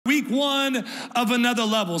one of another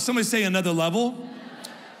level. Somebody say another level.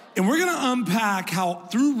 And we're gonna unpack how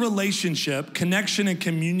through relationship, connection, and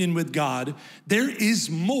communion with God, there is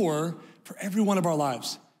more for every one of our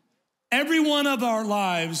lives. Every one of our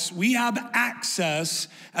lives, we have access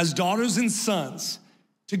as daughters and sons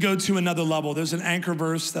to go to another level. There's an anchor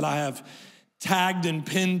verse that I have tagged and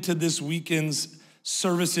pinned to this weekend's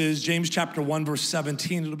services, James chapter 1, verse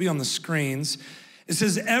 17. It'll be on the screens. It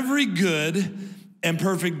says, every good and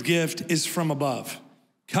perfect gift is from above,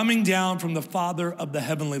 coming down from the Father of the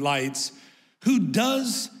heavenly lights, who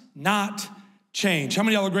does not change. How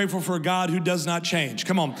many of y'all are grateful for a God who does not change?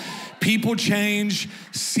 Come on. People change,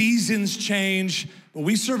 seasons change, but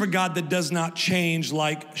we serve a God that does not change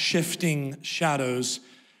like shifting shadows.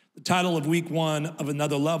 The title of week 1 of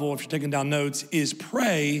Another Level, if you're taking down notes, is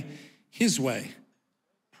Pray His Way.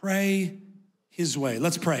 Pray His way.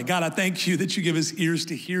 Let's pray. God, I thank you that you give us ears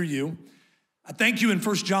to hear you. I thank you in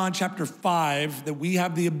 1 John chapter 5 that we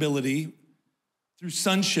have the ability through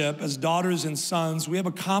sonship as daughters and sons, we have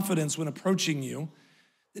a confidence when approaching you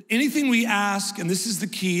that anything we ask, and this is the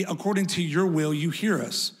key, according to your will, you hear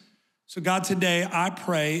us. So God, today I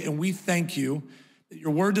pray and we thank you that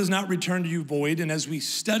your word does not return to you void. And as we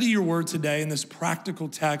study your word today in this practical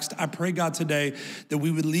text, I pray, God, today that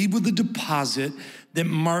we would leave with a deposit that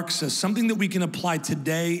marks us, something that we can apply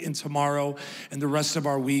today and tomorrow and the rest of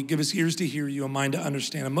our week. Give us ears to hear you, a mind to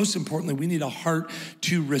understand. And most importantly, we need a heart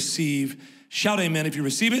to receive. Shout amen if you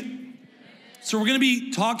receive it. So we're gonna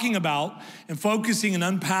be talking about and focusing and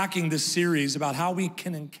unpacking this series about how we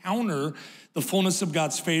can encounter the fullness of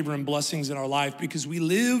God's favor and blessings in our life, because we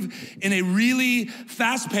live in a really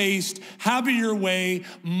fast-paced, have it your way,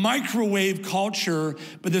 microwave culture,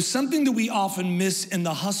 but there's something that we often miss in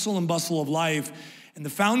the hustle and bustle of life, and the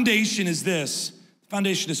foundation is this. The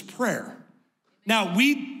foundation is prayer. Now,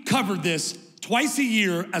 we covered this twice a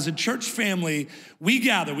year as a church family. We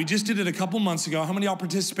gather. We just did it a couple months ago. How many of y'all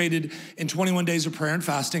participated in 21 days of prayer and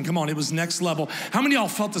fasting? Come on, it was next level. How many of y'all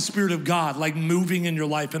felt the Spirit of God like moving in your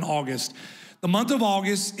life in August? The month of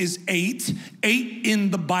August is 8. 8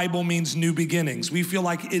 in the Bible means new beginnings. We feel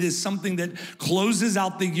like it is something that closes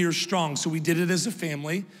out the year strong. So we did it as a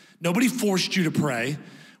family. Nobody forced you to pray.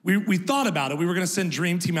 We thought about it. We were gonna send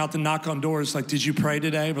Dream Team out to knock on doors like, did you pray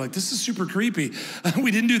today? We're like, this is super creepy.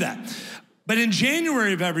 We didn't do that. But in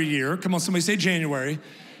January of every year, come on, somebody say January.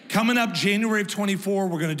 Coming up January of 24,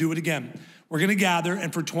 we're gonna do it again. We're gonna gather,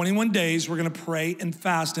 and for 21 days, we're gonna pray and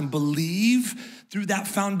fast and believe through that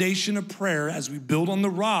foundation of prayer as we build on the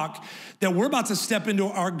rock that we're about to step into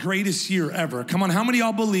our greatest year ever. Come on, how many of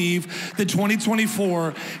y'all believe that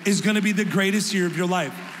 2024 is gonna be the greatest year of your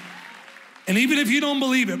life? And even if you don't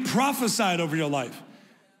believe it, prophesy it over your life.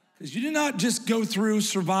 Because you did not just go through,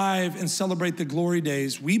 survive, and celebrate the glory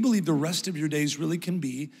days. We believe the rest of your days really can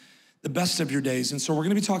be the best of your days. And so we're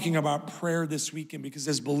gonna be talking about prayer this weekend, because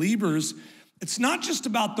as believers, it's not just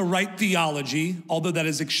about the right theology, although that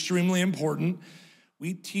is extremely important.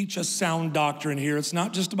 We teach a sound doctrine here. It's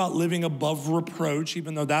not just about living above reproach,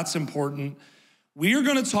 even though that's important. We are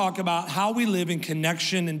gonna talk about how we live in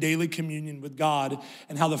connection and daily communion with God,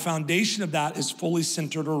 and how the foundation of that is fully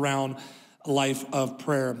centered around a life of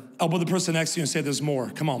prayer. Elbow the person next to you and say, there's more.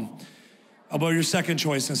 Come on. Elbow your second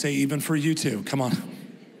choice and say, even for you too. Come on.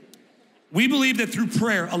 We believe that through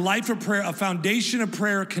prayer, a life of prayer, a foundation of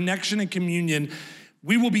prayer, connection and communion,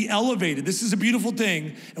 we will be elevated. This is a beautiful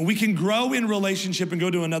thing, and we can grow in relationship and go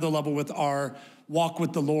to another level with our walk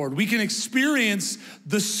with the Lord. We can experience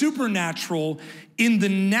the supernatural in the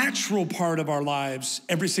natural part of our lives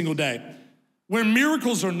every single day, where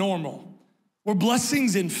miracles are normal, where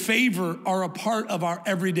blessings and favor are a part of our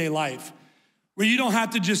everyday life, where you don't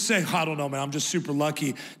have to just say, I don't know, man, I'm just super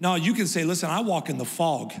lucky. No, you can say, listen, I walk in the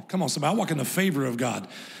fog. Come on, somebody, I walk in the favor of God.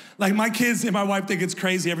 Like my kids and my wife think it's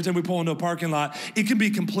crazy. Every time we pull into a parking lot, it can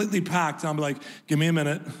be completely packed. And I'm like, give me a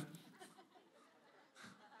minute.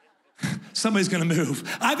 Somebody's gonna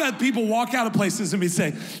move. I've had people walk out of places and be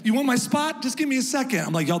say, you want my spot? Just give me a second.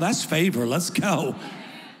 I'm like, yo, that's favor, let's go.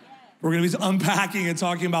 We're gonna be unpacking and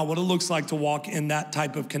talking about what it looks like to walk in that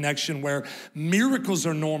type of connection where miracles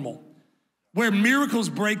are normal, where miracles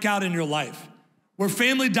break out in your life, where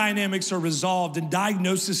family dynamics are resolved and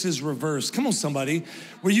diagnosis is reversed. Come on, somebody.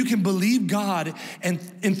 Where you can believe God and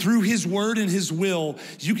through his word and his will,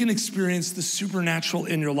 you can experience the supernatural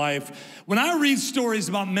in your life. When I read stories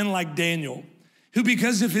about men like Daniel, who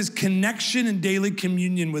because of his connection and daily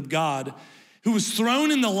communion with God, who was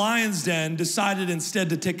thrown in the lion's den, decided instead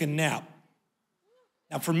to take a nap.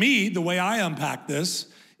 Now for me, the way I unpack this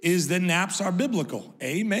is that naps are biblical.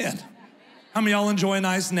 Amen. How many of y'all enjoy a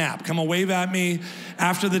nice nap? Come on, wave at me.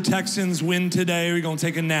 After the Texans win today, we're gonna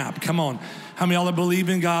take a nap. Come on. How many of y'all are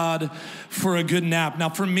believing God for a good nap? Now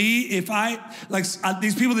for me, if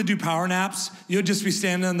these people that do power naps, you'll just be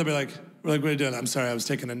standing and they'll be like, what are you doing? I'm sorry, I was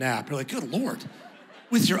taking a nap. You're like, good Lord,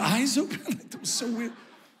 with your eyes open? That was so weird.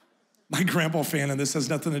 My grandpa fan, and this has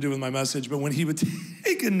nothing to do with my message, but when he would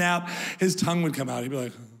take a nap, his tongue would come out. He'd be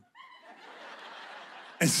like,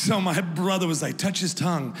 and so my brother was like, touch his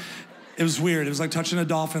tongue. It was weird. It was like touching a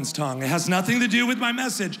dolphin's tongue. It has nothing to do with my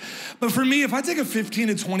message. But for me, if I take a 15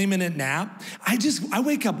 to 20 minute nap, I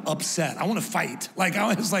wake up upset. I want to fight.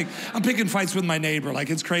 I'm picking fights with my neighbor.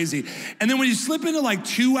 Like, it's crazy. And then when you slip into like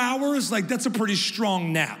 2 hours, that's a pretty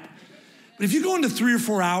strong nap. But if you go into 3 or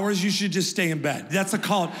 4 hours, you should just stay in bed. That's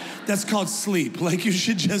called sleep. Like, you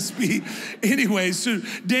should just be. Anyway, so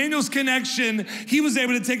Daniel's connection, he was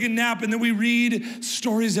able to take a nap. And then we read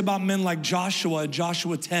stories about men like Joshua in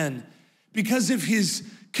Joshua 10. Because of his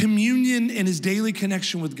communion and his daily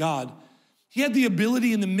connection with God, he had the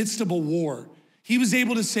ability in the midst of a war. He was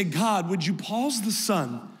able to say, God, would you pause the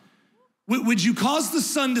sun? Would you cause the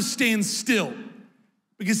sun to stand still?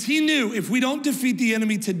 Because he knew if we don't defeat the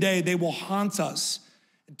enemy today, they will haunt us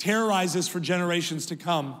and terrorize us for generations to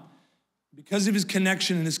come. Because of his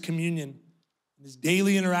connection and his communion and his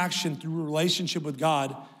daily interaction through a relationship with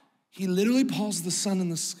God, he literally paused the sun in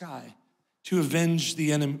the sky to avenge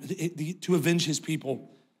the enemy, to avenge his people.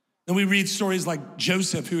 Then we read stories like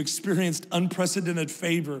Joseph, who experienced unprecedented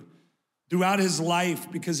favor throughout his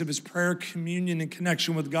life because of his prayer, communion, and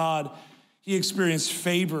connection with God. He experienced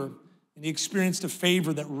favor, and he experienced a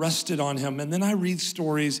favor that rested on him. And then I read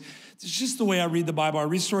stories, it's just the way I read the Bible. I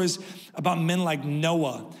read stories about men like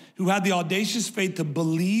Noah, who had the audacious faith to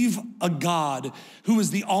believe a God who is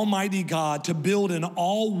the Almighty God, to build an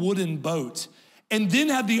all-wooden boat, and then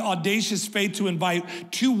had the audacious faith to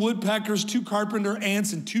invite 2 woodpeckers, 2 carpenter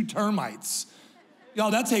ants, and 2 termites.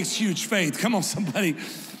 Y'all, that takes huge faith. Come on, somebody.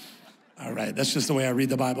 All right, that's just the way I read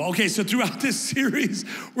the Bible. Okay, so throughout this series,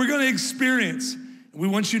 we're gonna experience, we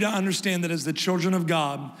want you to understand that as the children of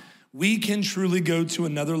God, we can truly go to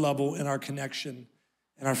another level in our connection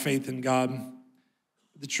and our faith in God.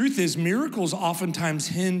 The truth is, miracles oftentimes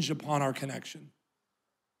hinge upon our connection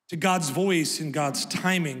to God's voice and God's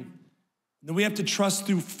timing. And then we have to trust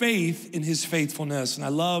through faith in his faithfulness. And I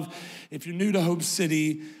love, if you're new to Hope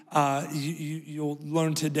City, you'll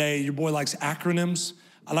learn today, your boy likes acronyms.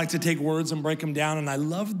 I like to take words and break them down. And I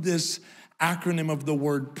love this acronym of the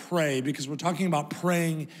word pray, because we're talking about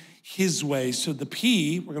praying his way. So the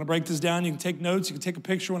P, we're gonna break this down. You can take notes, you can take a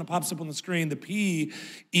picture when it pops up on the screen. The P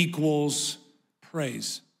equals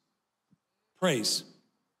praise. Praise.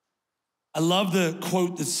 I love the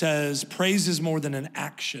quote that says, praise is more than an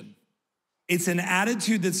action. It's an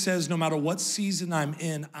attitude that says, no matter what season I'm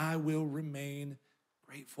in, I will remain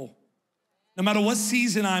grateful. No matter what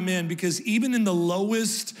season I'm in, because even in the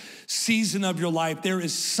lowest season of your life, there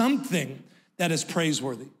is something that is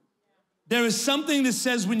praiseworthy. There is something that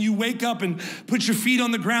says when you wake up and put your feet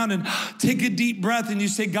on the ground and take a deep breath and you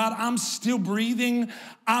say, God, I'm still breathing.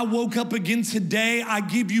 I woke up again today. I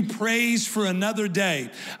give you praise for another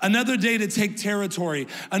day to take territory,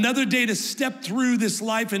 another day to step through this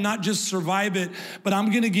life and not just survive it, but I'm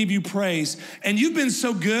gonna give you praise. And you've been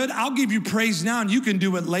so good, I'll give you praise now and you can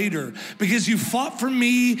do it later because you fought for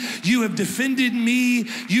me, you have defended me,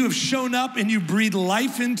 you have shown up and you breathe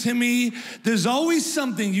life into me. There's always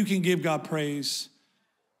something you can give God praise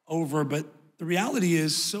over, but the reality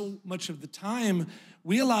is so much of the time,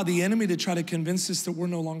 we allow the enemy to try to convince us that we're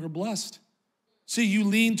no longer blessed. So you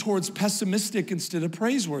lean towards pessimistic instead of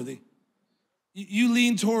praiseworthy. You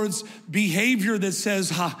lean towards behavior that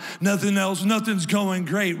says, nothing else, nothing's going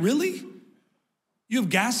great. Really? You have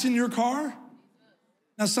gas in your car?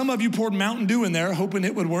 Now, some of you poured Mountain Dew in there, hoping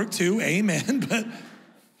it would work too, amen. But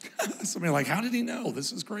some of you are like, how did he know?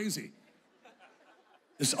 This is crazy.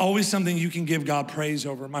 There's always something you can give God praise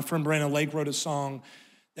over. My friend Brandon Lake wrote a song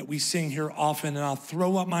that we sing here often, and I'll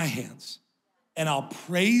throw up my hands and I'll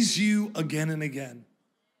praise you again and again.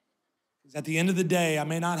 Because at the end of the day, I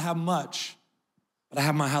may not have much, but I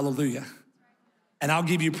have my hallelujah. And I'll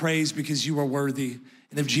give you praise because you are worthy.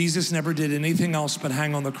 And if Jesus never did anything else but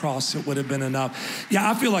hang on the cross, it would have been enough. Yeah,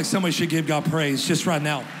 I feel like somebody should give God praise just right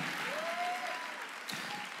now.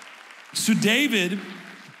 So David,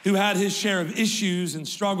 who had his share of issues and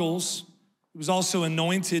struggles, he was also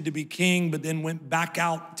anointed to be king, but then went back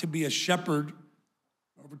out to be a shepherd.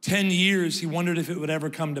 Over 10 years, he wondered if it would ever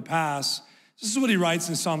come to pass. This is what he writes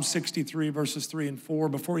in Psalm 63, verses 3 and 4,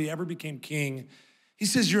 before he ever became king. He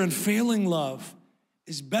says, your unfailing love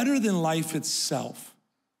is better than life itself.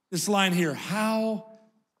 This line here, how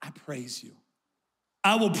I praise you.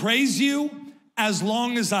 I will praise you as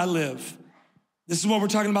long as I live. This is what we're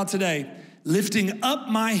talking about today. Lifting up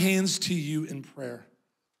my hands to you in prayer.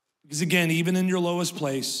 Because again, even in your lowest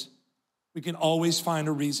place, we can always find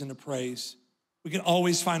a reason to praise. We can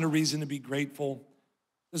always find a reason to be grateful.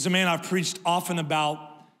 There's a man I've preached often about.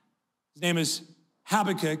 His name is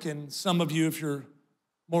Habakkuk, and some of you, if you're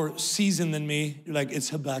more seasoned than me, you're like, it's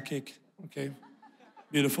Habakkuk, okay?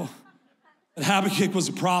 Beautiful. But Habakkuk was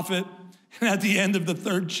a prophet, and at the end of the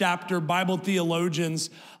 3rd chapter, Bible theologians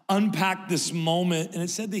unpacked this moment, and it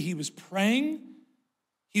said that he was praying,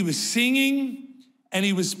 he was singing, and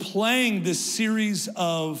he was playing this series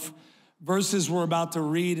of verses we're about to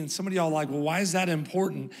read. And some of y'all are like, well, why is that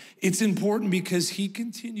important? It's important because he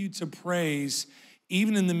continued to praise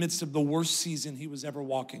even in the midst of the worst season he was ever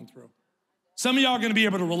walking through. Some of y'all are gonna be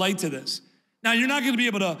able to relate to this. Now, you're not gonna be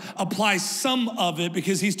able to apply some of it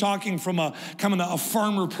because he's talking from a kind of a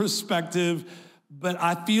farmer perspective, but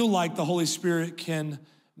I feel like the Holy Spirit can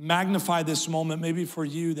magnify this moment maybe for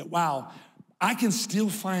you that, wow, I can still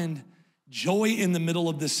find joy in the middle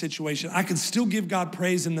of this situation. I can still give God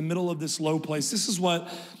praise in the middle of this low place. This is what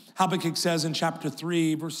Habakkuk says in chapter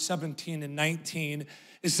 3, verse 17 and 19.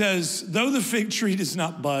 It says, though the fig tree does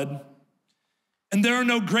not bud, and there are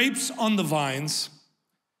no grapes on the vines,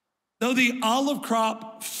 though the olive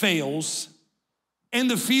crop fails, and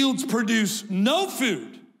the fields produce no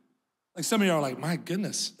food. Like some of you are like, my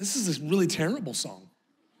goodness, this is a really terrible song.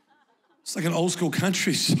 It's like an old school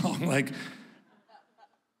country song. Like,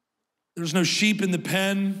 there's no sheep in the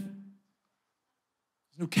pen.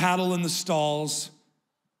 There's no cattle in the stalls.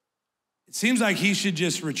 It seems like he should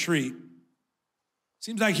just retreat. It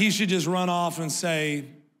seems like he should just run off and say,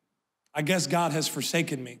 I guess God has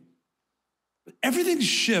forsaken me. But everything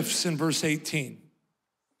shifts in verse 18.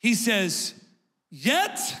 He says,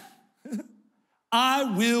 yet I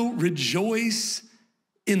will rejoice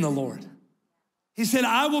in the Lord. He said,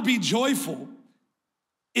 I will be joyful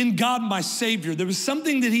in God, my Savior. There was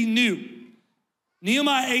something that he knew.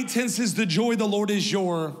 Nehemiah 8:10 says, the joy of the Lord is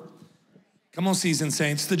your, come on, seasoned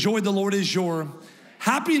saints, the joy of the Lord is your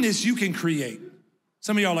happiness you can create.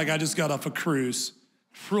 Some of y'all are like, I just got off a cruise,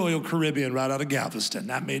 Royal Caribbean right out of Galveston.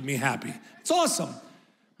 That made me happy. It's awesome.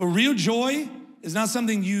 But real joy is not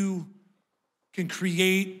something you can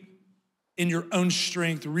create in your own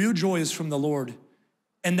strength. Real joy is from the Lord.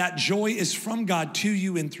 And that joy is from God to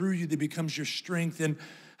you and through you that becomes your strength. And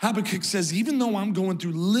Habakkuk says, even though I'm going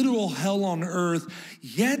through literal hell on earth,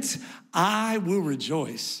 yet I will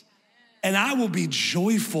rejoice and I will be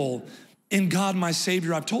joyful in God, my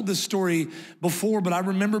Savior. I've told this story before, but I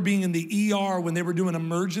remember being in the ER when they were doing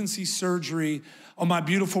emergency surgery on my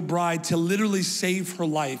beautiful bride to literally save her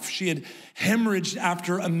life. She had hemorrhaged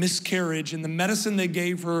after a miscarriage, and the medicine they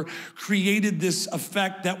gave her created this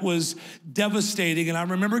effect that was devastating. And I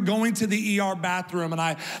remember going to the ER bathroom, and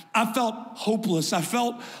I felt hopeless. I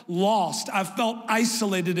felt lost. I felt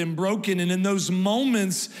isolated and broken. And in those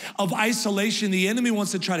moments of isolation, the enemy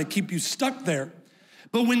wants to try to keep you stuck there.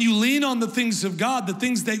 But when you lean on the things of God, the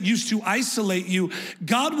things that used to isolate you,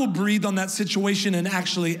 God will breathe on that situation and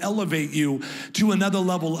actually elevate you to another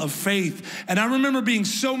level of faith. And I remember being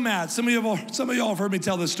so mad. Some of y'all have heard me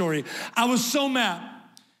tell this story. I was so mad.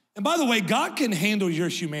 And by the way, God can handle your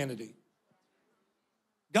humanity.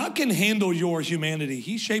 God can handle your humanity.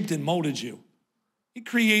 He shaped and molded you. He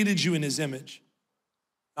created you in his image.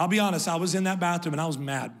 I'll be honest, I was in that bathroom and I was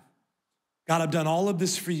mad. God, I've done all of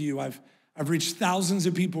this for you. I've reached thousands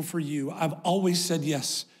of people for you. I've always said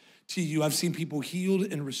yes to you. I've seen people healed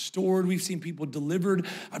and restored. We've seen people delivered.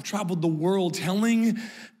 I've traveled the world telling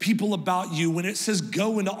people about you. When it says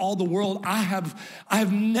go into all the world, I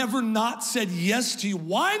have never not said yes to you.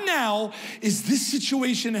 Why now is this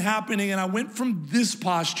situation happening? And I went from this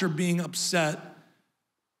posture, being upset,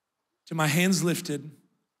 to my hands lifted.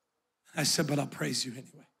 I said, but I'll praise you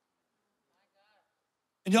anyway.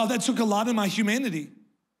 And y'all, that took a lot of my humanity.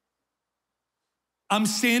 I'm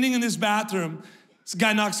standing in this bathroom. This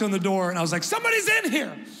guy knocks on the door, and I was like, somebody's in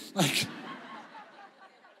here. Like,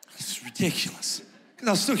 it's ridiculous. Because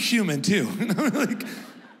I was still human, too. And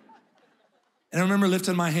I remember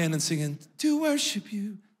lifting my hand and singing, to worship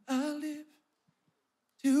you, I live.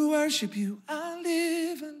 To worship you, I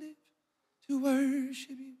live, to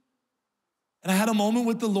worship you. And I had a moment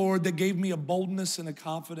with the Lord that gave me a boldness and a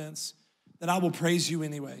confidence that I will praise you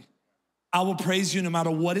anyway. I will praise you no matter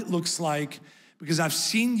what it looks like, because I've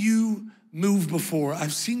seen you move before.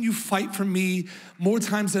 I've seen you fight for me more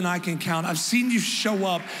times than I can count. I've seen you show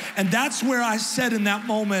up. And that's where I said in that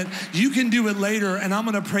moment, you can do it later, and I'm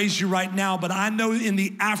gonna praise you right now. But I know in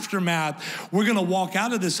the aftermath, we're gonna walk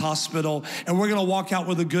out of this hospital and we're gonna walk out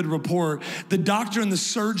with a good report. The doctor and the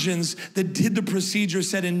surgeons that did the procedure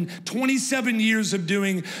said in 27 years of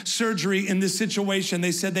doing surgery in this situation,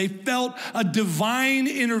 they said they felt a divine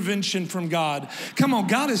intervention from God. Come on,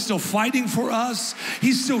 God is still fighting for us.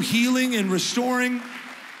 He's still healing and restoring.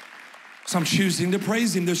 So I'm choosing to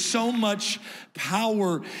praise him. There's so much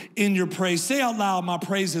power in your praise. Say out loud, my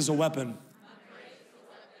praise is a weapon.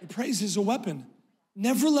 Your praise is a weapon.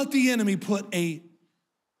 Never let the enemy put a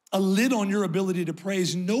lid on your ability to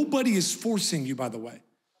praise. Nobody is forcing you, by the way.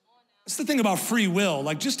 That's the thing about free will.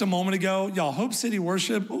 Like just a moment ago, y'all, Hope City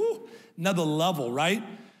worship, ooh, another level, right?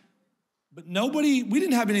 But we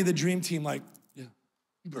didn't have any of the dream team like, yeah,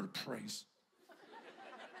 you better praise.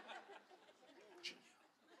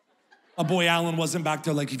 My boy Alan wasn't back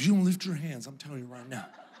there like, if you don't lift your hands, I'm telling you right now.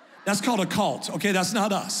 That's called a cult, okay? That's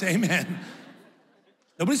not us, amen.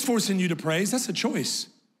 Nobody's forcing you to praise, that's a choice.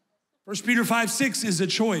 1 Peter 5:6 is a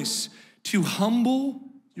choice to humble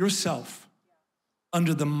yourself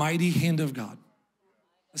under the mighty hand of God.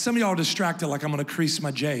 Some of y'all are distracted like I'm gonna crease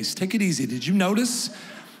my J's. Take it easy, did you notice?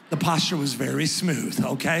 The posture was very smooth,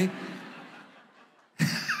 okay?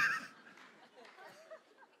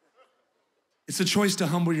 It's a choice to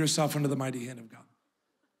humble yourself under the mighty hand of God.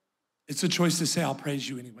 It's a choice to say, I'll praise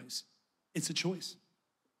you anyways. It's a choice.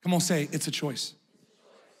 Come on, say, it's a choice.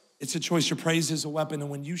 It's a choice. Your praise is a weapon. And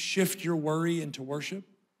when you shift your worry into worship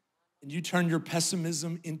and you turn your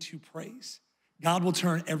pessimism into praise, God will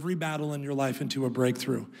turn every battle in your life into a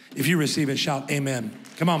breakthrough. If you receive it, shout amen.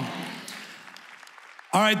 Come on.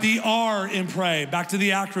 All right, the R in pray. Back to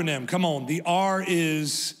the acronym. Come on. The R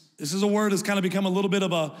this is a word that's kind of become a little bit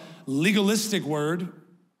of a legalistic word.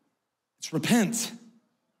 It's repent.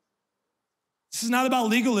 This is not about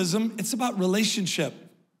legalism. It's about relationship.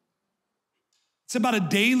 It's about a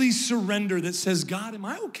daily surrender that says, God, am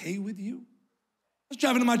I okay with you? I was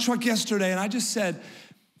driving in my truck yesterday and I just said,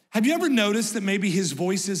 have you ever noticed that maybe his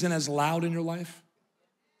voice isn't as loud in your life?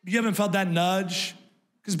 You haven't felt that nudge?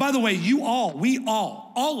 Because by the way,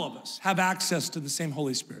 all of us have access to the same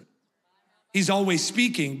Holy Spirit. He's always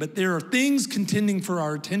speaking, but there are things contending for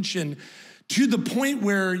our attention to the point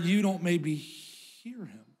where you don't maybe hear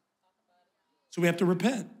him. So we have to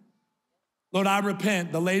repent. Lord, I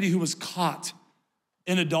repent. The lady who was caught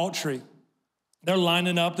in adultery, they're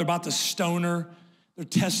lining up. They're about to stone her. They're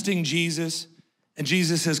testing Jesus. And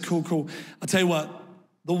Jesus says, cool. I'll tell you what,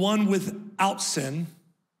 the one without sin,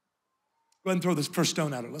 go ahead and throw this first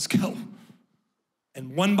stone at her. Let's go.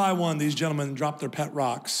 And one by one, these gentlemen dropped their pet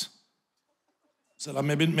rocks. Said,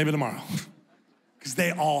 maybe tomorrow. Because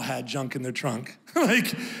they all had junk in their trunk.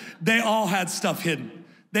 Like, they all had stuff hidden.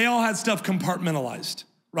 They all had stuff compartmentalized,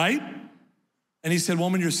 right? And he said,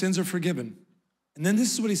 woman, your sins are forgiven. And then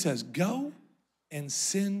this is what he says, go and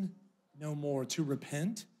sin no more. To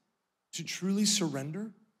repent, to truly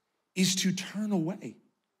surrender, is to turn away.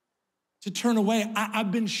 To turn away.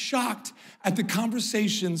 I've been shocked at the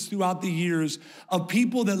conversations throughout the years of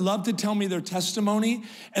people that love to tell me their testimony,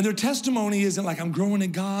 and their testimony isn't like, I'm growing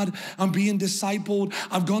in God, I'm being discipled,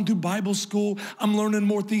 I've gone through Bible school, I'm learning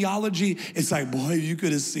more theology. It's like, boy, you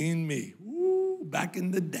could have seen me. Woo, back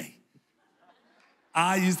in the day.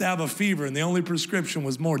 I used to have a fever, and the only prescription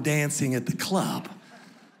was more dancing at the club.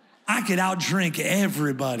 I could outdrink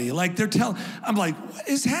everybody. Like I'm like, what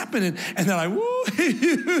is happening? And they're like, woo,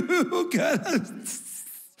 you gotta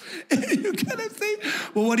see.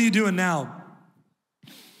 Well, what are you doing now?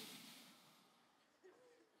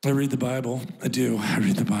 I read the Bible. I do. I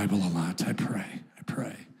read the Bible a lot. I pray.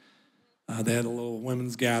 They had a little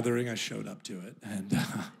women's gathering. I showed up to it.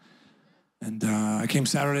 And I came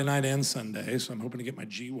Saturday night and Sunday, so I'm hoping to get my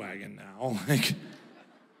G-Wagon now.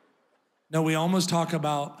 No, we almost talk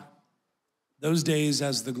about those days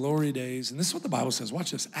as the glory days. And this is what the Bible says.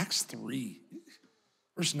 Watch this, Acts 3,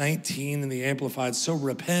 verse 19 in the Amplified. So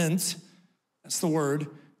repent, that's the word.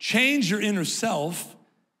 Change your inner self,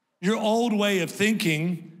 your old way of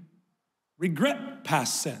thinking. Regret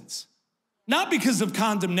past sins. Not because of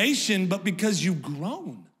condemnation, but because you've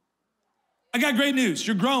grown. I got great news.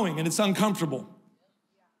 You're growing and it's uncomfortable.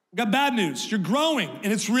 I got bad news. You're growing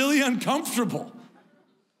and it's really uncomfortable.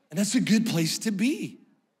 And that's a good place to be.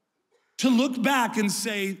 To look back and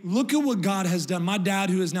say, look at what God has done. My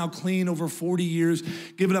dad, who is now clean over 40 years,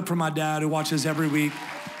 give it up for my dad who watches every week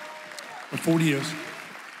for 40 years.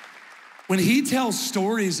 When he tells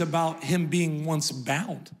stories about him being once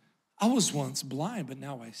bound, I was once blind, but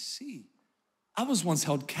now I see. I was once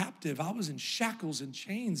held captive. I was in shackles and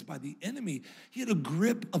chains by the enemy. He had a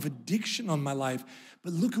grip of addiction on my life.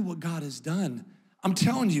 But look at what God has done. I'm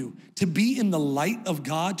telling you, to be in the light of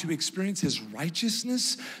God, to experience his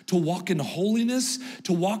righteousness, to walk in holiness,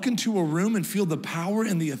 to walk into a room and feel the power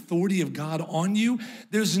and the authority of God on you,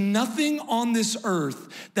 there's nothing on this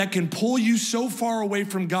earth that can pull you so far away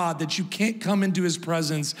from God that you can't come into his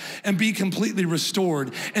presence and be completely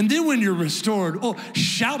restored. And then when you're restored, oh,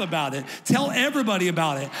 shout about it. Tell everybody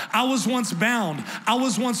about it. I was once bound. I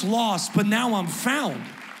was once lost, but now I'm found.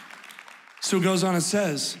 So it goes on and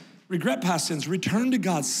says, regret past sins, return to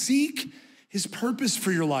God, seek his purpose for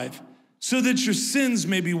your life so that your sins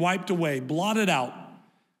may be wiped away, blotted out,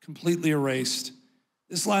 completely erased.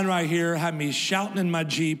 This line right here had me shouting in my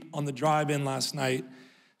Jeep on the drive-in last night,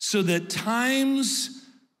 so that times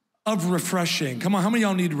of refreshing, come on, how many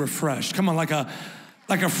of y'all need refreshed? Come on, like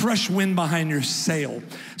a fresh wind behind your sail.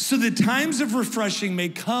 So that times of refreshing may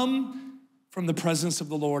come from the presence of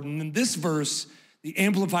the Lord. And in this verse, the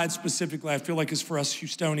Amplified specifically, I feel like is for us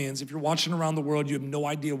Houstonians. If you're watching around the world, you have no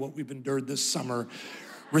idea what we've endured this summer.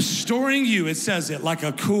 Restoring you, it says it, like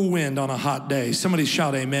a cool wind on a hot day. Somebody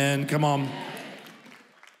shout amen, come on.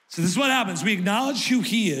 So this is what happens. We acknowledge who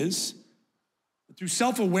he is. But through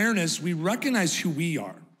self-awareness, we recognize who we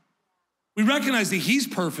are. We recognize that he's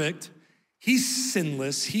perfect, he's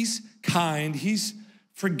sinless, he's kind, he's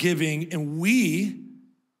forgiving, and we,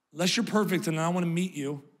 unless you're perfect and I want to meet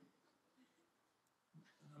you,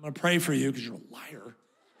 I'm gonna pray for you because you're a liar.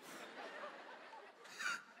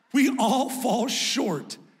 We all fall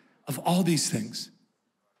short of all these things.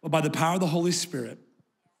 But by the power of the Holy Spirit,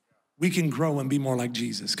 we can grow and be more like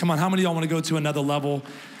Jesus. Come on, how many of y'all wanna go to another level?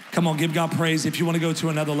 Come on, give God praise if you wanna go to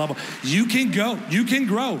another level. You can go, you can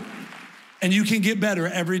grow, and you can get better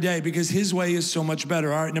every day because his way is so much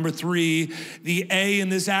better. All right, number 3, the A in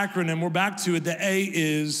this acronym, we're back to it. The A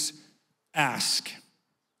is ask.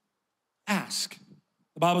 Ask.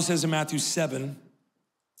 The Bible says in Matthew 7,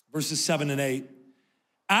 verses 7 and 8,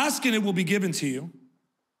 ask and it will be given to you.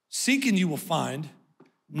 Seek and you will find.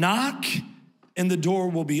 Knock and the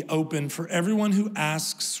door will be open. For everyone who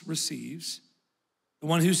asks receives. The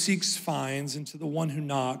one who seeks finds. And to the one who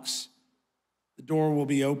knocks, the door will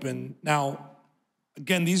be open. Now,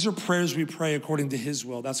 again, these are prayers we pray according to his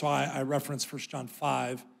will. That's why I referenced 1 John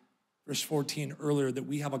 5, verse 14 earlier, that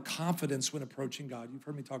we have a confidence when approaching God. You've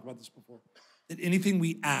heard me talk about this before. That anything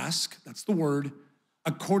we ask, that's the word,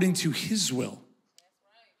 according to his will,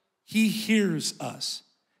 he hears us.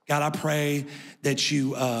 God, I pray that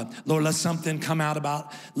you, Lord, let something come out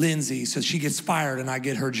about Lindsay so she gets fired and I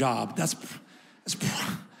get her job. That's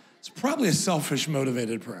probably a selfish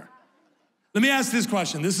motivated prayer. Let me ask this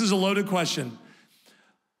question. This is a loaded question.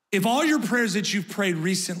 If all your prayers that you've prayed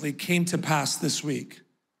recently came to pass this week,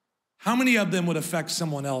 how many of them would affect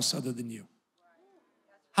someone else other than you?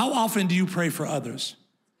 How often do you pray for others?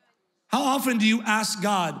 How often do you ask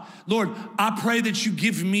God, Lord, I pray that you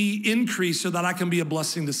give me increase so that I can be a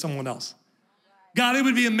blessing to someone else? God, it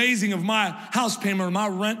would be amazing if my house payment or my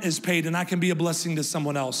rent is paid and I can be a blessing to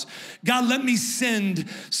someone else. God, let me send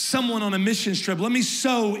someone on a mission trip. Let me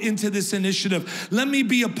sow into this initiative. Let me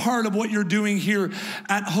be a part of what you're doing here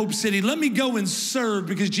at Hope City. Let me go and serve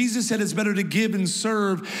because Jesus said it's better to give and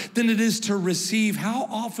serve than it is to receive. How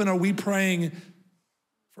often are we praying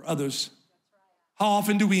for others? How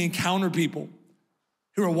often do we encounter people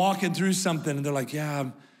who are walking through something and they're like,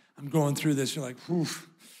 yeah, I'm going through this. You're like, oof,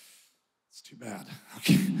 it's too bad.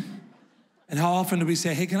 Okay. And how often do we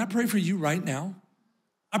say, hey, can I pray for you right now?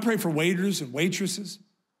 I pray for waiters and waitresses.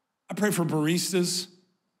 I pray for baristas.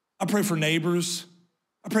 I pray for neighbors.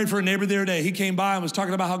 I prayed for a neighbor the other day. He came by and was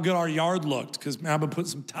talking about how good our yard looked because, man, I've been putting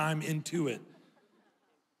some time into it.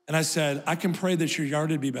 And I said, I can pray that your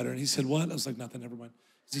yard would be better. And he said, what? I was like, nothing, never mind.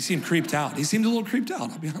 He seemed creeped out. He seemed a little creeped out,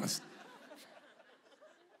 I'll be honest.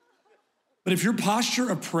 But if your posture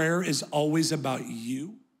of prayer is always about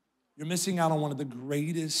you, you're missing out on one of the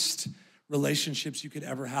greatest relationships you could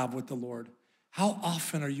ever have with the Lord. How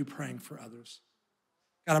often are you praying for others?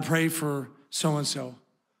 God, I pray for so-and-so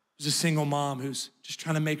who's a single mom who's just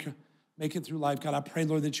trying to make it through life. God, I pray,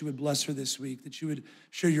 Lord, that you would bless her this week, that you would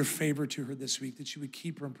show your favor to her this week, that you would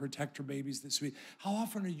keep her and protect her babies this week. How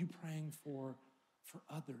often are you praying for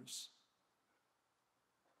others?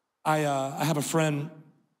 I have a friend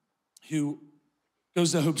who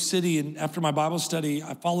goes to Hope City, and after my Bible study,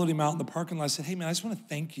 I followed him out in the parking lot. I said, hey, man, I just want to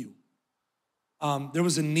thank you. There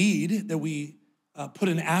was a need that we put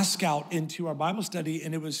an ask out into our Bible study,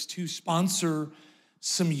 and it was to sponsor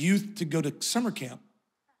some youth to go to summer camp.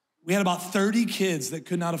 We had about 30 kids that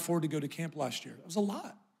could not afford to go to camp last year. It was a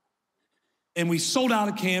lot. And we sold out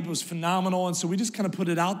of camp. It was phenomenal. And so we just kind of put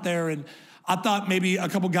it out there. And I thought maybe a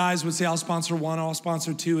couple guys would say, I'll sponsor one, I'll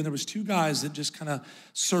sponsor two. And there was two guys that just kind of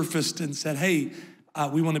surfaced and said, hey,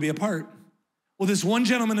 we want to be a part. Well, this one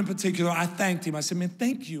gentleman in particular, I thanked him. I said, man,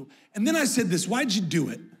 thank you. And then I said this, why'd you do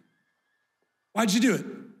it? Why'd you do it?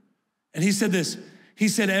 And he said this. He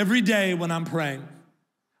said, every day when I'm praying,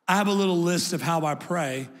 I have a little list of how I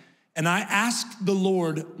pray. And I asked the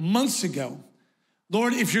Lord months ago,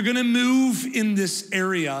 Lord, if you're gonna move in this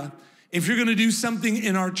area, if you're gonna do something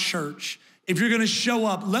in our church, if you're gonna show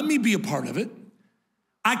up, let me be a part of it.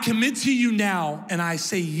 I commit to you now and I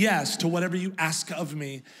say yes to whatever you ask of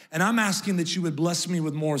me. And I'm asking that you would bless me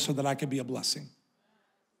with more so that I could be a blessing.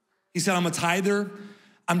 He said, I'm a tither.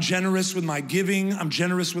 I'm generous with my giving. I'm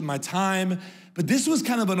generous with my time. But this was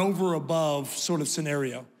kind of an over above sort of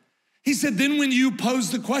scenario. He said, then when you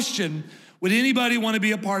pose the question, would anybody want to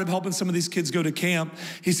be a part of helping some of these kids go to camp?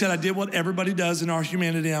 He said, I did what everybody does in our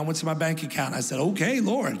humanity. I went to my bank account. I said, okay,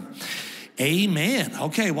 Lord, amen.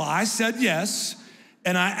 Okay, well, I said yes.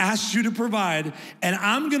 And I asked you to provide, and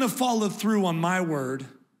I'm gonna follow through on my word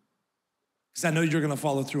because I know you're gonna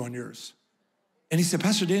follow through on yours. And he said,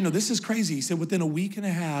 Pastor Daniel, this is crazy. He said, within a week and a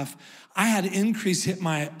half, I had an increase hit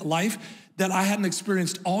my life that I hadn't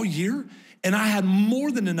experienced all year, and I had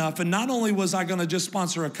more than enough. And not only was I gonna just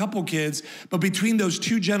sponsor a couple kids, but between those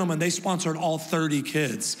two gentlemen, they sponsored all 30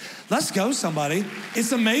 kids. Let's go, somebody.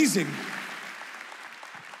 It's amazing.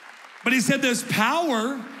 But he said, there's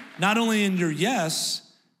power not only in your yes,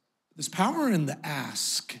 there's power in the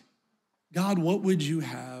ask. God, what would you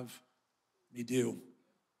have me do?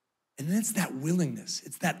 And it's that willingness.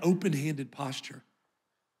 It's that open-handed posture.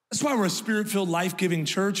 That's why we're a spirit-filled, life-giving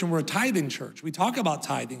church and we're a tithing church. We talk about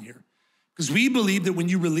tithing here because we believe that when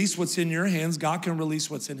you release what's in your hands, God can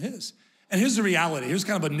release what's in his. And here's the reality. Here's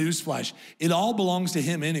kind of a newsflash. It all belongs to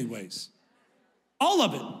him anyways. All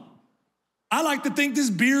of it. I like to think this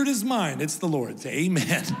beard is mine. It's the Lord's.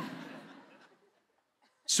 Amen.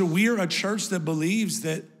 So we are a church that believes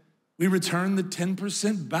that we return the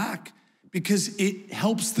 10% back because it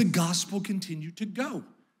helps the gospel continue to go.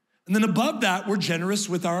 And then above that, we're generous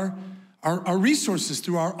with our resources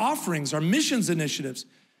through our offerings, our missions initiatives.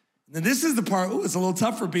 And then this is the part, it's a little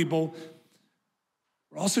tough for people.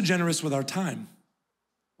 We're also generous with our time.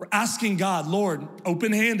 We're asking God, Lord,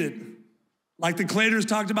 open-handed, like the Claders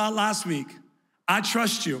talked about last week. I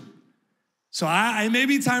trust you. So it may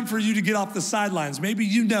be time for you to get off the sidelines. Maybe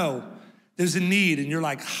you know there's a need and you're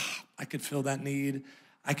like, I could fill that need.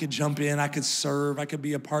 I could jump in, I could serve, I could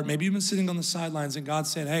be a part. Maybe you've been sitting on the sidelines and God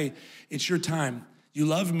said, hey, it's your time. You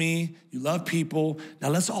love me, you love people. Now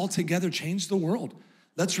let's all together change the world.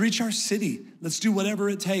 Let's reach our city. Let's do whatever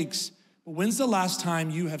it takes. But when's the last time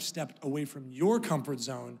you have stepped away from your comfort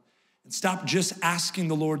zone and stopped just asking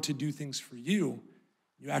the Lord to do things for you?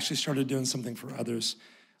 You actually started doing something for others.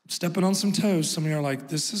 I'm stepping on some toes. Some of you are like,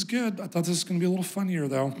 this is good. I thought this was gonna be a little funnier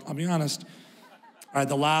though, I'll be honest. All right,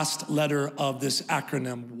 the last letter of this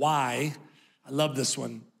acronym, Y, I love this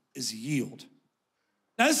one, is yield.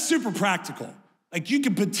 Now, that's super practical. Like you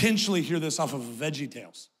could potentially hear this off of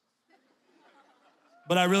VeggieTales.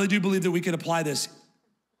 But I really do believe that we could apply this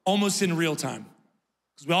almost in real time.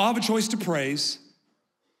 Because we all have a choice to praise.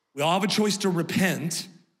 We all have a choice to repent.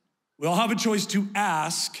 We all have a choice to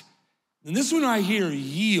ask. And this one right here,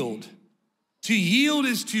 yield. To yield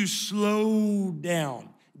is to slow down.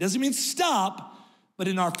 It doesn't mean stop, but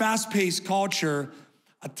in our fast-paced culture,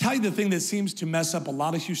 I'll tell you the thing that seems to mess up a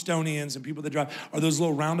lot of Houstonians and people that drive are those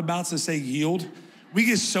little roundabouts that say yield. We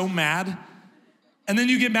get so mad. And then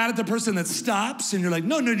you get mad at the person that stops and you're like,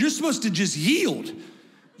 no, you're supposed to just yield.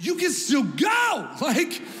 You can still go.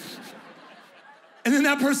 And then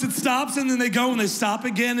that person stops and then they go and they stop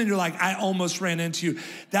again and you're like, I almost ran into you.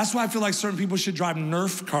 That's why I feel like certain people should drive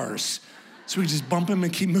Nerf cars so we just bump them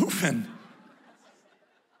and keep moving.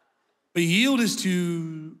 But yield is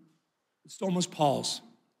to almost pause.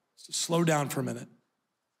 It's to slow down for a minute.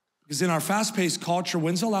 Because in our fast-paced culture,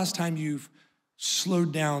 when's the last time you've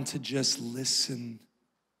slowed down to just listen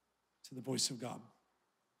to the voice of God?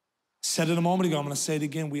 I said it a moment ago, I'm gonna say it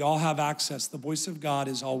again. We all have access. The voice of God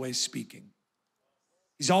is always speaking.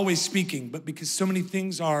 He's always speaking, but because so many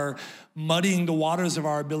things are muddying the waters of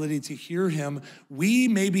our ability to hear him, we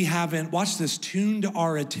maybe haven't, watch this, tuned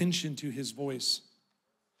our attention to his voice.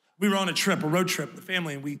 We were on a road trip, the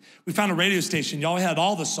family, and we found a radio station. Y'all had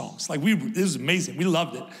all the songs. It was amazing. We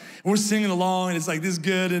loved it. And we're singing along, and it's like, this is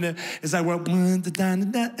good. And it's like,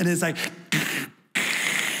 and it's like,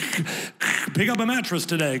 pick up a mattress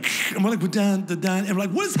today. And we're like, and we're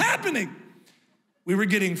like, what is happening? We were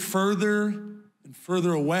getting further and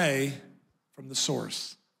further away from the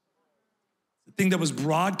source. the thing that was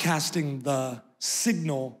broadcasting the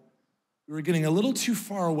signal, we were getting a little too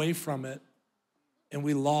far away from it, and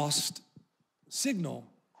we lost the signal.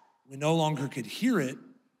 We no longer could hear it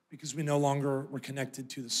because we no longer were connected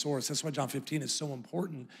to the source. That's why John 15 is so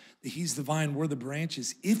important, that he's the vine, we're the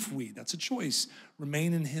branches. If we, that's a choice,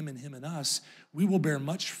 remain in him and him in us, we will bear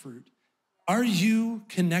much fruit. Are you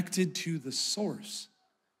connected to the source?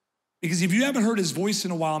 Because if you haven't heard his voice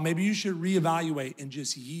in a while, maybe you should reevaluate and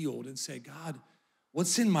just yield and say, God,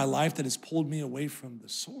 what's in my life that has pulled me away from the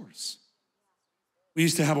source? We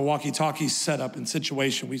used to have a walkie-talkie setup and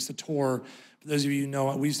situation. We used to tour. For those of you who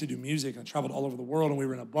know, we used to do music. I traveled all over the world, and we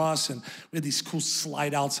were in a bus, and we had these cool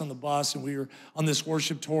slide outs on the bus, and we were on this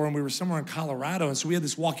worship tour, and we were somewhere in Colorado, and so we had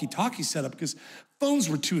this walkie-talkie setup because phones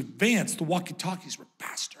were too advanced. The walkie-talkies were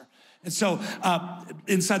faster. And so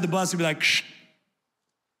inside the bus, it'd be like, shh.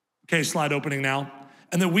 Okay, slide opening now.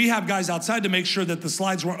 And then we have guys outside to make sure that the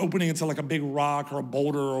slides weren't opening into like a big rock or a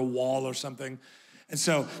boulder or a wall or something. And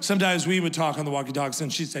so sometimes we would talk on the walkie-talkies,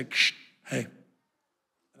 and she'd say, shh, hey.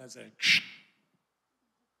 And I'd say, shh,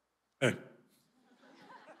 hey.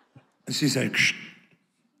 And she'd say, shh,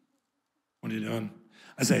 what are you doing?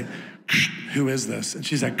 I say, shh, who is this? And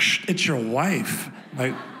she's like, shh, it's your wife.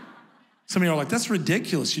 Like, some of you are like, that's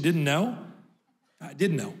ridiculous. You didn't know? I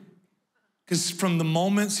did know. Because from the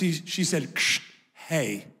moment she said, shh,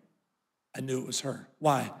 hey, I knew it was her.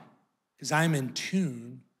 Why? Because I'm in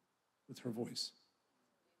tune with her voice.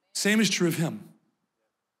 Same is true of him.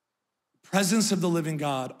 The presence of the living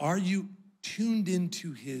God. Are you tuned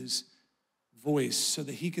into his voice so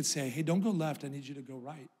that he could say, hey, don't go left, I need you to go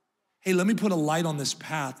right. Hey, let me put a light on this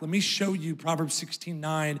path. Let me show you, Proverbs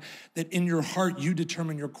 16:9, that in your heart you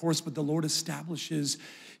determine your course, but the Lord establishes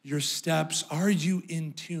your steps. Are you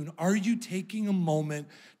in tune? Are you taking a moment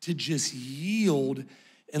to just yield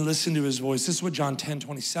and listen to his voice? This is what John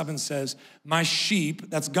 10:27 says. My sheep,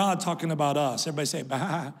 that's God talking about us. Everybody say,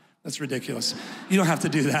 bah, that's ridiculous. You don't have to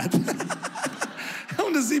do that. I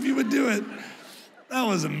want to see if you would do it. That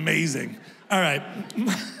was amazing. All right.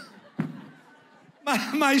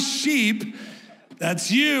 My sheep,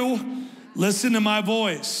 that's you, listen to my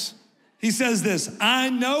voice. He says this, I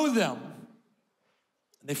know them,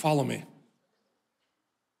 and they follow me.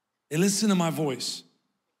 They listen to my voice.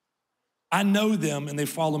 I know them, and they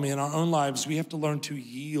follow me. In our own lives, we have to learn to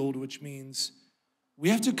yield, which means we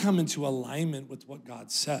have to come into alignment with what God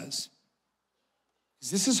says.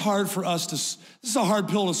 This is hard for us to, this is a hard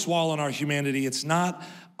pill to swallow in our humanity. It's not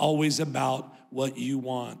always about what you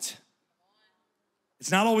want. It's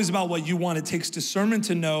not always about what you want. It takes discernment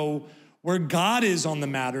to know where God is on the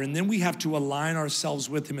matter, and then we have to align ourselves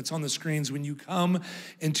with him. It's on the screens. When you come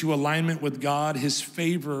into alignment with God, his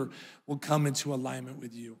favor will come into alignment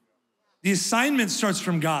with you. The assignment starts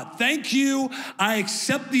from God. Thank you, I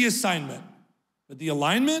accept the assignment. But the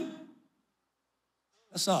alignment,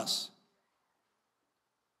 that's us.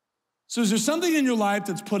 So is there something in your life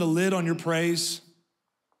that's put a lid on your praise?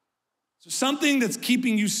 So something that's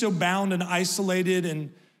keeping you so bound and isolated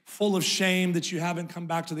and full of shame that you haven't come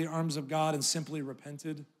back to the arms of God and simply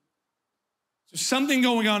repented? There's something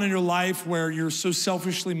going on in your life where you're so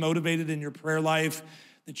selfishly motivated in your prayer life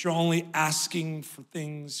that you're only asking for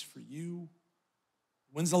things for you.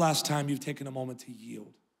 When's the last time you've taken a moment to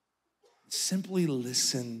yield? Simply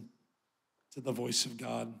listen to the voice of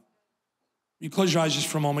God. You close your eyes just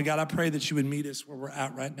for a moment. God, I pray that you would meet us where we're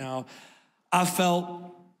at right now. I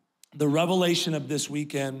felt the revelation of this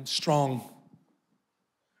weekend strong,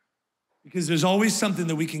 because there's always something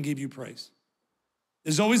that we can give you praise.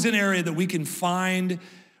 There's always an area that we can find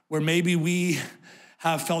where maybe we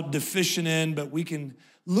have felt deficient in, but we can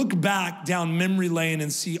look back down memory lane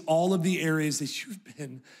and see all of the areas that you've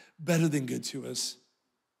been better than good to us.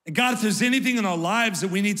 And God, if there's anything in our lives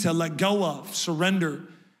that we need to let go of, surrender,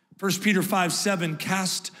 1 Peter 5:7,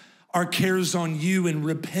 cast our cares on you and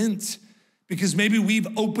repent. Because maybe we've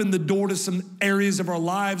opened the door to some areas of our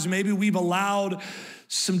lives. Maybe we've allowed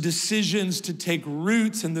some decisions to take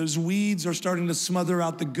roots and those weeds are starting to smother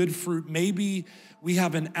out the good fruit. Maybe we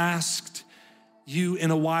haven't asked you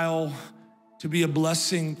in a while to be a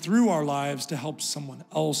blessing through our lives to help someone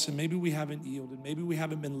else. And maybe we haven't yielded. Maybe we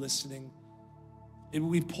haven't been listening. Maybe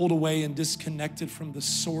we've pulled away and disconnected from the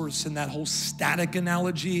source. And that whole static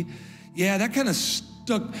analogy, yeah, that kind of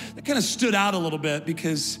stood out a little bit,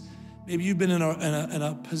 because maybe you've been in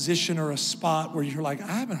a position or a spot where you're like,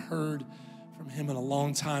 I haven't heard from him in a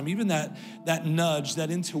long time. Even that nudge, that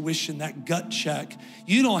intuition, that gut check.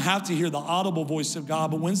 You don't have to hear the audible voice of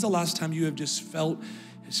God, but when's the last time you have just felt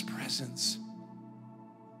his presence?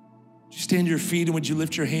 Would you stand to your feet and would you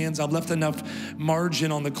lift your hands? I've left enough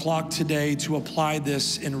margin on the clock today to apply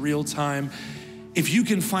this in real time. If you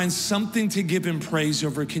can find something to give him praise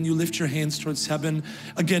over, can you lift your hands towards heaven?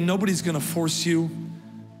 Again, nobody's gonna force you.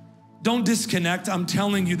 Don't disconnect. I'm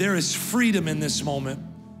telling you, there is freedom in this moment.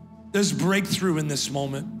 There's breakthrough in this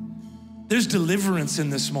moment. There's deliverance in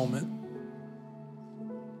this moment.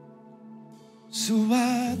 So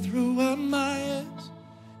I throw up my hands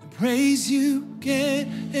and praise you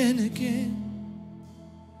again and again.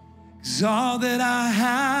 'Cause all that I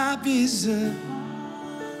have is a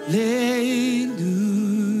hallelujah,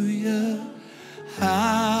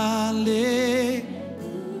 hallelujah.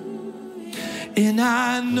 And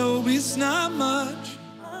I know it's not much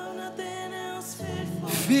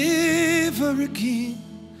fit for a king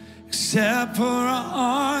except for our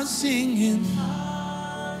hearts singing.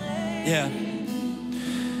 Yeah.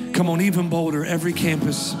 Come on, even bolder, every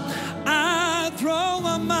campus. I throw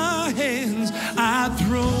up my hands, I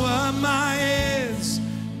throw up my hands.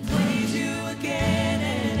 Praise you again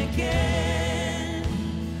and again.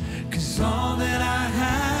 'Cause all that I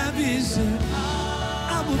have is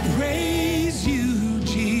I will praise you,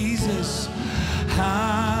 Jesus.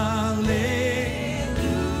 Hallelujah.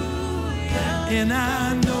 And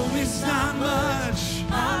I know it's not much.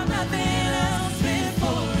 I'm nothing else fit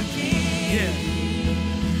for a king. Yeah.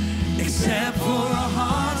 Except for a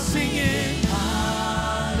heart singing.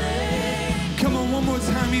 Hallelujah. Come on, one more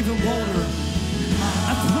time, even bolder.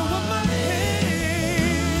 I throw up my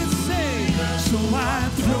hands, say. So I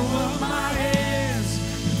throw up my hands,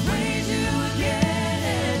 praise you again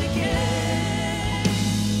and again.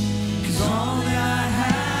 'Cause all that I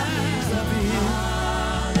have is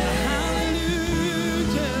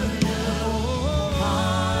hallelujah. Oh,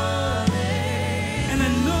 and I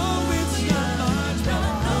know it's not much, but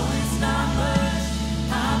I know it's not much.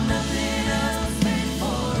 I'm nothing else fit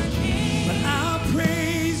for a king. But I'll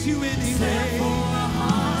praise you anyway. For a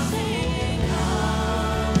heart singing hallelujah.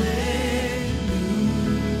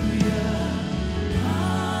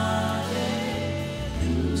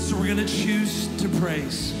 So we're gonna choose to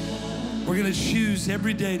praise. We're gonna choose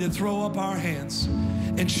every day to throw up our hands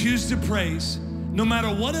and choose to praise no matter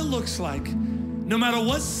what it looks like, no matter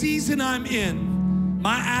what season I'm in.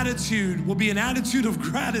 My attitude will be an attitude of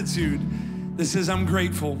gratitude that says I'm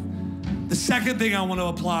grateful. The second thing I want to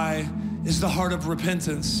apply is the heart of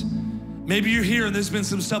repentance. Maybe you're here and there's been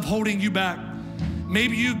some stuff holding you back.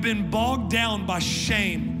 Maybe you've been bogged down by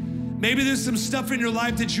shame. Maybe there's some stuff in your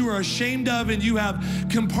life that you are ashamed of and you have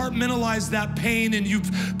compartmentalized that pain and you've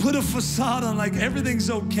put a facade on like everything's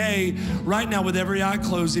okay. Right now, with every eye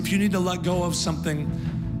closed, if you need to let go of something,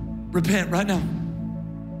 repent right now.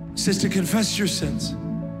 It says to confess your sins.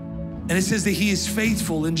 And it says that he is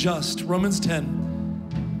faithful and just, Romans 10,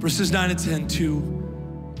 verses 9 and 10, to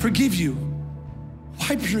forgive you,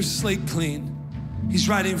 wipe your slate clean. He's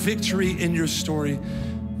writing victory in your story.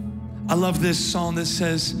 I love this song that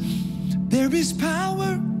says, there is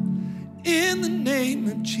power in the name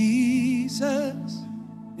of Jesus.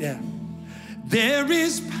 Yeah. There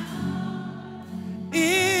is power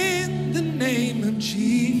in the name of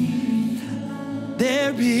Jesus.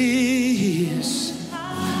 There is.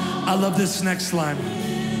 I love this next line.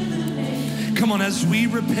 Come on, as we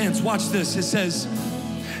repent, watch this. It says,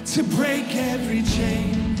 to break every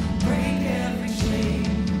chain, break every chain,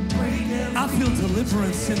 break every. I feel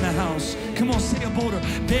deliverance in the house. Come on, say it bolder.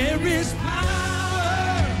 There is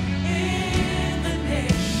power in the name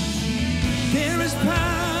of Jesus. There is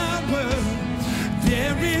power.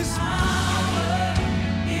 There is power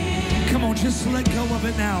in. Come on, just let go of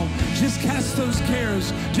it now. Just cast those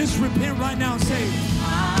cares. Just repent right now and say,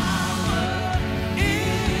 power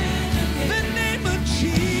in the name of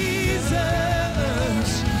Jesus.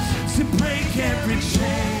 To break every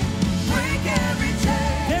chain, break every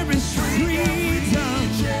chain. There is freedom.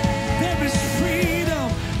 There is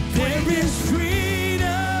freedom. There is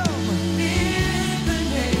freedom in the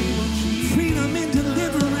name of Jesus. Freedom in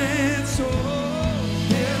deliverance. Oh,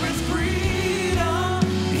 there is freedom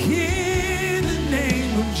in the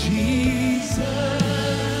name of Jesus.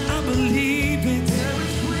 I believe it. There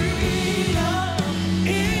is freedom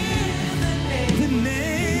in the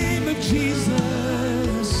name of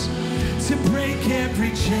Jesus. To break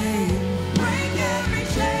every chain, break every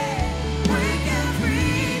chain, break every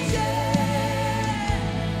chain,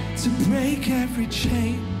 to break every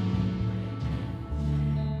chain.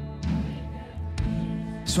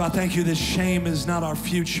 So I thank you that shame is not our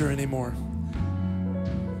future anymore.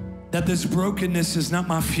 That this brokenness is not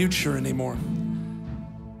my future anymore.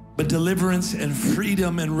 But deliverance and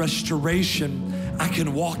freedom and restoration I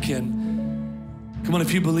can walk in. Come on,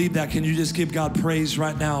 if you believe that, can you just give God praise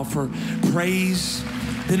right now for praise,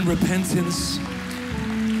 then repentance.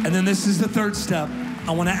 And then this is the third step.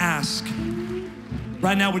 I want to ask,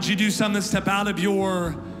 Right now, would you do something, step out of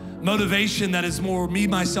your motivation that is more me,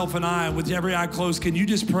 myself, and I, with every eye closed? Can you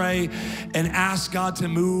just pray and ask God to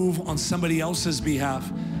move on somebody else's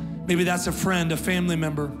behalf? Maybe that's a friend, a family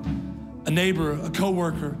member, a neighbor, a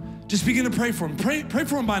coworker. Just begin to pray for them. Pray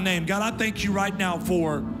for them by name. God, I thank you right now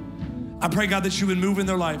I pray, God, that you would move in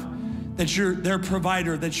their life, that you're their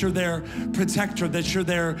provider, that you're their protector, that you're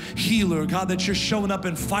their healer. God, that you're showing up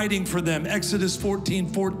and fighting for them. Exodus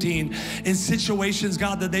 14:14, in situations,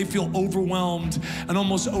 God, that they feel overwhelmed and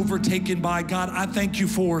almost overtaken by. God, I thank you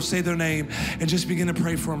for, say their name, and just begin to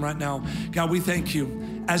pray for them right now. God, we thank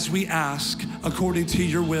you as we ask according to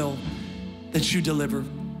your will that you deliver,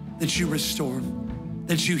 that you restore,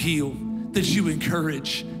 that you heal, that you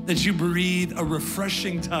encourage, that you breathe a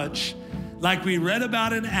refreshing touch, like we read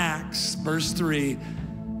about in Acts, verse 3,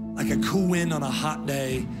 like a cool wind on a hot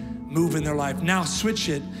day, move in their life. Now switch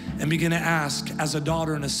it and begin to ask as a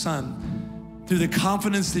daughter and a son, through the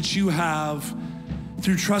confidence that you have,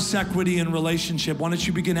 through trust, equity, and relationship, why don't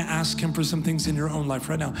you begin to ask him for some things in your own life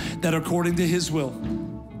right now that are according to his will.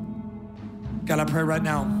 God, I pray right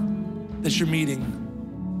now that you're meeting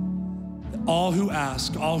all who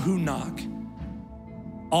ask, all who knock,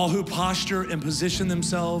 all who posture and position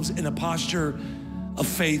themselves in a posture of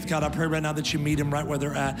faith. God, I pray right now that you meet them right where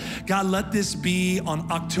they're at. God, let this be on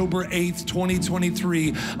October 8th,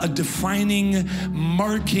 2023, a defining,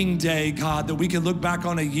 marking day, God, that we can look back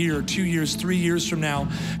on a year, 2 years, 3 years from now.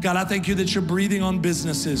 God, I thank you that you're breathing on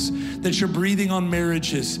businesses, that you're breathing on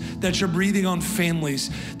marriages, that you're breathing on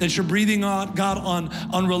families, that you're breathing on, God,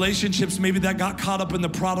 on relationships maybe that got caught up in the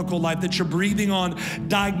prodigal life, that you're breathing on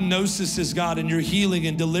diagnoses, God, and you're healing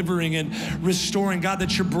and delivering and restoring. God,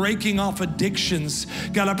 that you're breaking off addictions.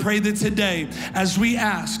 God, I pray that today, as we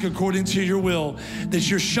ask according to your will, that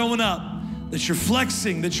you're showing up, that you're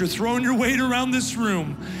flexing, that you're throwing your weight around this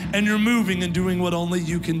room, and you're moving and doing what only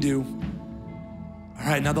you can do. All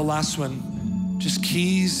right, now the last one, just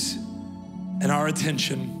keys and our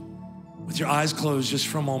attention. With your eyes closed just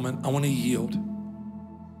for a moment, I want to yield.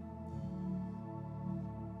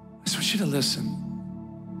 I just want you to listen.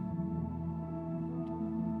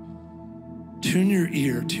 Tune your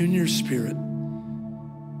ear, tune your spirit.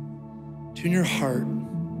 Tune your heart.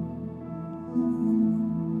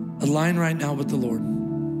 Align right now with the Lord.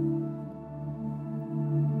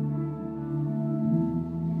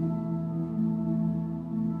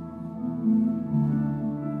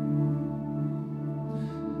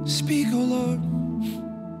 Speak, oh Lord.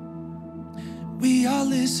 We are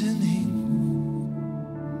listening.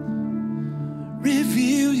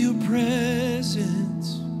 Reveal your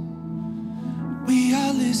presence. We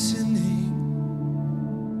are listening.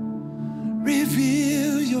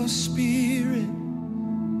 Reveal your spirit.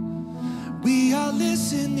 We are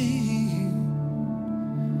listening.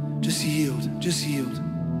 Just yield, just yield.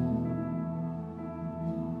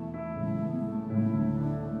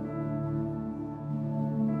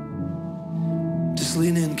 Just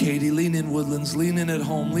lean in, Katie, lean in, Woodlands, lean in at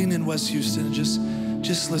home, lean in, West Houston, and just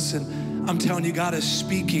listen. I'm telling you, God is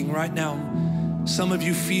speaking right now. Some of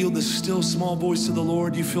you feel the still small voice of the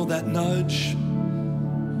Lord. You feel that nudge.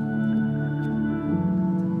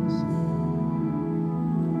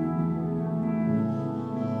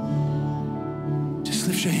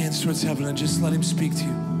 Lift your hands towards heaven and just let him speak to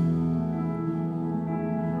you.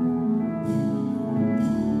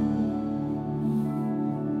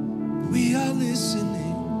 We are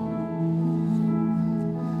listening.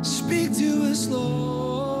 Speak to us,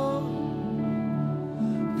 Lord.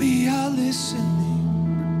 We are listening.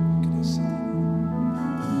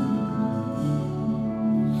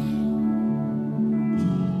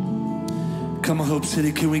 Come on, Hope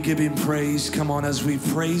City, can we give him praise? Come on, as we've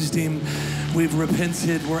praised him, we've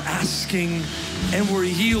repented, we're asking, and we're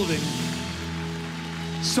yielding.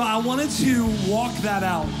 So I wanted to walk that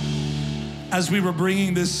out as we were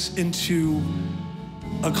bringing this into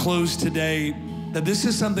a close today, that this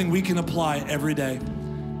is something we can apply every day.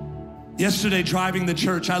 Yesterday, driving the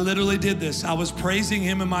church, I literally did this. I was praising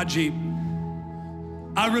him in my Jeep.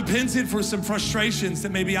 I repented for some frustrations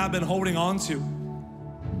that maybe I've been holding on to.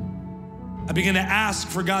 I began to ask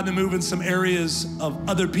for God to move in some areas of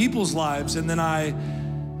other people's lives, and then I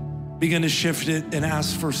began to shift it and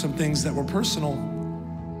ask for some things that were personal.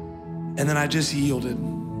 And then I just yielded.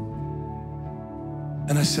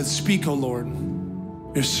 And I said, speak, oh Lord,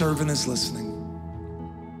 your servant is listening.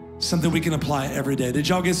 Something we can apply every day. Did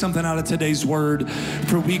y'all get something out of today's word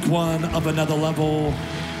for week 1 of Another Level?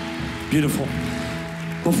 Beautiful.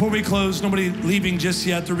 Before we close, nobody leaving just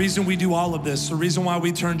yet. The reason we do all of this, the reason why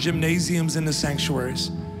we turn gymnasiums into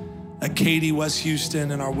sanctuaries at Katy, West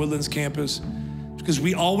Houston, and our Woodlands campus, because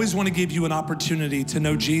we always want to give you an opportunity to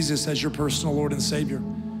know Jesus as your personal Lord and Savior.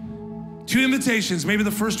 2 invitations. Maybe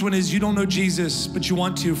the first one is you don't know Jesus, but you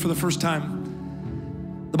want to for the first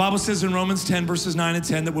time. The Bible says in Romans 10, verses 9 and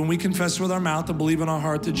 10, that when we confess with our mouth and believe in our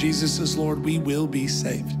heart that Jesus is Lord, we will be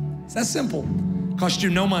saved. It's that simple. Cost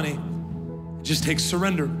you no money. It just takes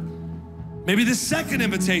surrender. Maybe the second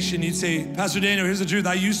invitation, you'd say, Pastor Daniel, here's the truth.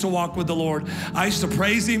 I used to walk with the Lord. I used to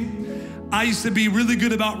praise him. I used to be really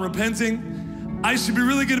good about repenting. I used to be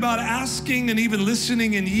really good about asking and even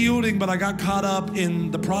listening and yielding, but I got caught up in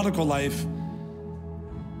the prodigal life.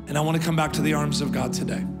 And I want to come back to the arms of God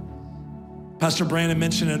today. Pastor Brandon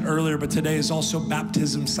mentioned it earlier, but today is also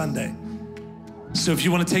Baptism Sunday. So if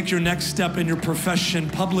you want to take your next step in your profession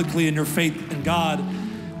publicly in your faith in God,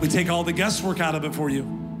 we take all the guesswork out of it for you.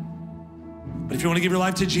 But if you want to give your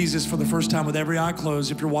life to Jesus for the first time with every eye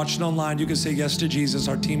closed, if you're watching online, you can say yes to Jesus.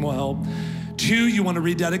 Our team will help. 2, you want to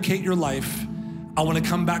rededicate your life. I want to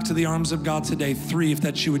come back to the arms of God today. 3, if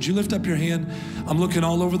that's you, would you lift up your hand? I'm looking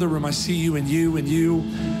all over the room. I see you and you and you.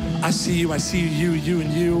 I see you, you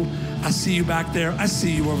and you. I see you back there. I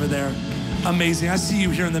see you over there. Amazing. I see you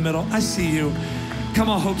here in the middle. I see you. Come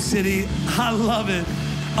on, Hope City. I love it.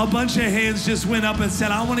 A bunch of hands just went up and said,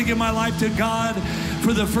 I want to give my life to God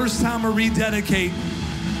for the first time or rededicate.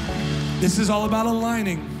 This is all about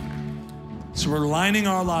aligning. So we're aligning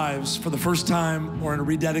our lives for the first time or in a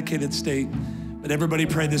rededicated state. But everybody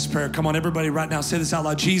pray this prayer. Come on, everybody right now, say this out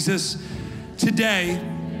loud. Jesus, today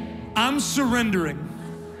I'm surrendering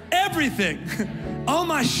everything, all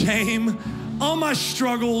my shame, all my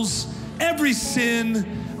struggles, every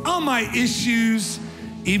sin, all my issues,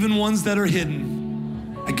 even ones that are hidden.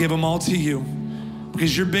 I give them all to you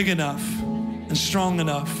because you're big enough and strong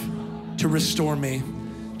enough to restore me.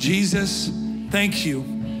 Jesus, thank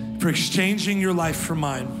you for exchanging your life for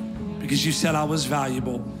mine because you said I was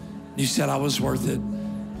valuable. You said I was worth it.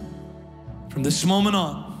 From this moment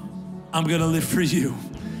on, I'm gonna live for you.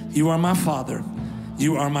 You are my Father.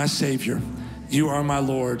 You are my Savior. You are my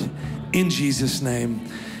Lord. In Jesus' name,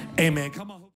 amen. Come on.